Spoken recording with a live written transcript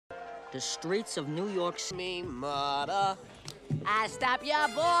The streets of New York City. Me murder. I stop ya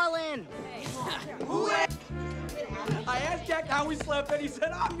ballin'. Who is? I asked Jack how he slept, and he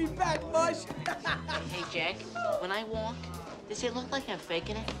said, "I'll be back, mush." Hey, Jack, when I walk, does it look like I'm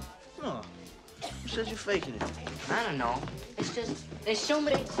faking it? No. Who says you're faking it? I don't know. It's just, there's so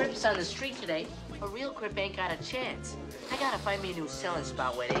many Crips on the street today, a real Crip ain't got a chance. I gotta find me a new selling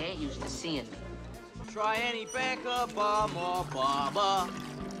spot where they ain't used to seeing me. Try any banker, bum or barber.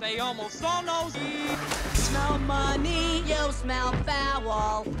 They almost all nosy. Smell money, you smell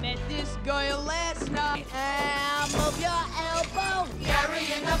foul. Met this girl last night. And move your elbow.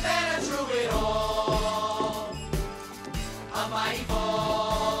 Carrying the banner through it all. A mighty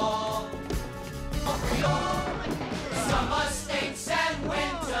fall. Summer stinks and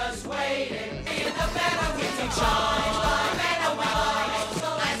winter's waiting. In the banner we can shine.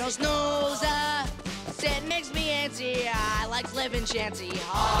 And those snoozer, it makes me antsy. I like living shanty.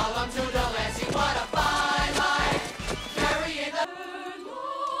 Harlem to the Lancey, what a fine life. Carrying the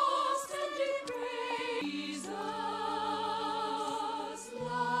Lost and depraved, Jesus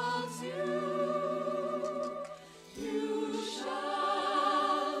loves you. You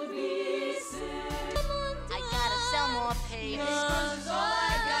shall be saved. I gotta sell more papers. all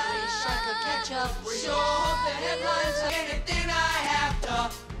I got. Wish I could catch up. Sure hope the headlines are anything I have to.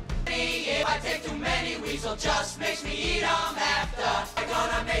 If I take too many weasel, just makes me eat 'em after. We're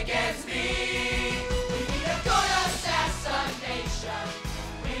gonna make ends meet. We need a good assassination.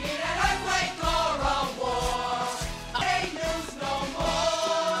 We need an earthquake or a war. Ain't news no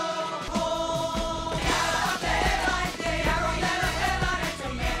more. Yeah, the headline day, arrow yellow headline. And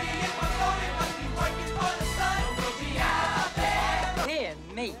too many if we're going, must be working for the sun. We'll be out there. Dear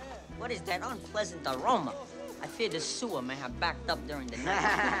me, what is that unpleasant aroma? I fear the sewer may have backed up during the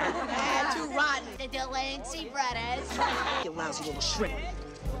night. Too rotten. The Delancey brothers. You lousy little shrimp.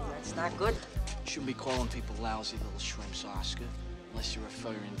 That's not good. You shouldn't be calling people lousy little shrimps, Oscar. Unless you're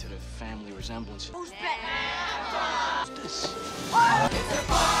referring to the family resemblance. Who's betting? What's this? It's a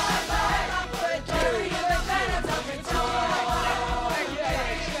fine life. Carrying the banner, talking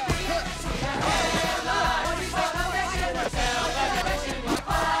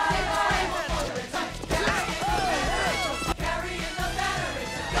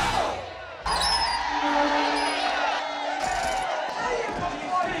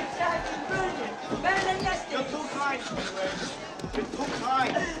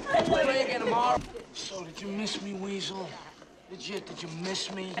So, did you miss me, Weasel? Did you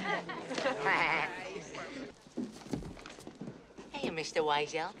miss me? Hey, Mr.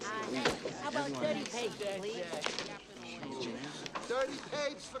 Weisel. How about 30 pages, please? 30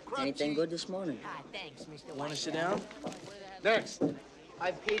 pages for Crutchy. Anything good this morning? Thanks, Mr. Want to Weisel. sit down? Next.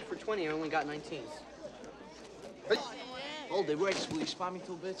 I've paid for 20, I only got 19s. Hey. Hold it, Rex. Will you spot me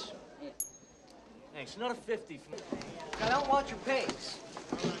 2 bits? Thanks. Another 50 for me. I don't want your pays.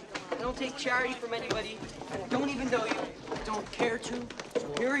 I don't take charity from anybody. I don't even know you. I don't care to.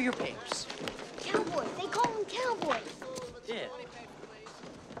 So here are your papers. Cowboys. They call them cowboys. Yeah.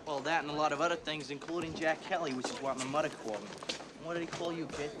 Well, that and a lot of other things, including Jack Kelly, which is what my mother called me. What did he call you,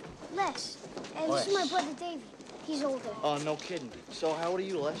 kid? Les. And this is my brother Davey. He's older. Oh, no kidding. So, how old are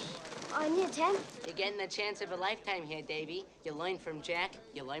you, Les? Near 10. You're getting the chance of a lifetime here, Davey. You learn from Jack,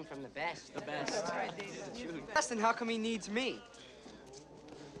 you learn from the best. The best. Justin, how come he needs me?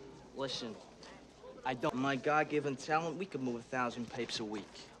 Listen, I don't. My God-given talent, we could move 1,000 papers a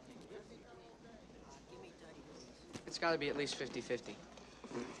week. It's got to be at least 50-50.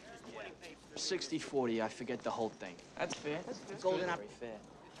 60-40, I forget the whole thing. That's fair. Golden apple. Fair.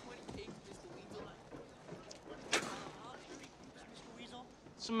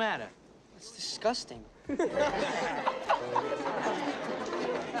 What's the matter? It's disgusting. 20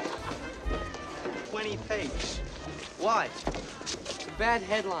 pages. Why? It's a bad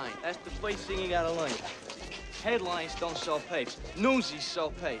headline. That's the first thing you gotta learn. Headlines don't sell papers. Newsies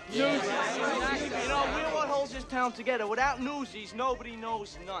sell papers. Yeah. You know, we're what holds this town together. Without Newsies, nobody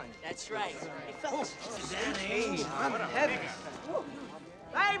knows none. That's right. Hey, fellas. Hey, I'm heavy.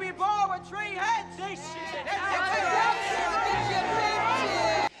 Baby boy with 3 heads.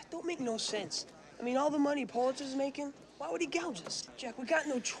 Don't make no sense. I mean, all the money Pulitzer's making, why would he gouge us? Jack, we got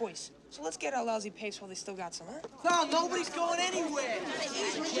no choice. So let's get our lousy papes while they still got some, huh? No, nobody's going anywhere.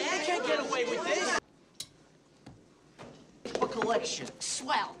 You can't get away with this. A collection.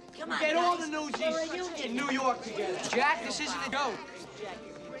 Swell. Come on, Get guys. all the Newsies in New York together. Jack, this isn't a joke.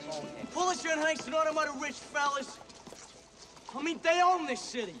 Pulitzer and Hanks and all them other rich fellas. I mean, they own this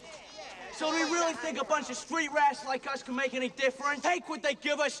city. So do we really think a bunch of street rats like us can make any difference? Take what they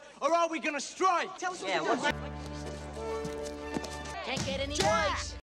give us, or are we gonna strike? Tell us Yeah, what what's... Can't get any worse.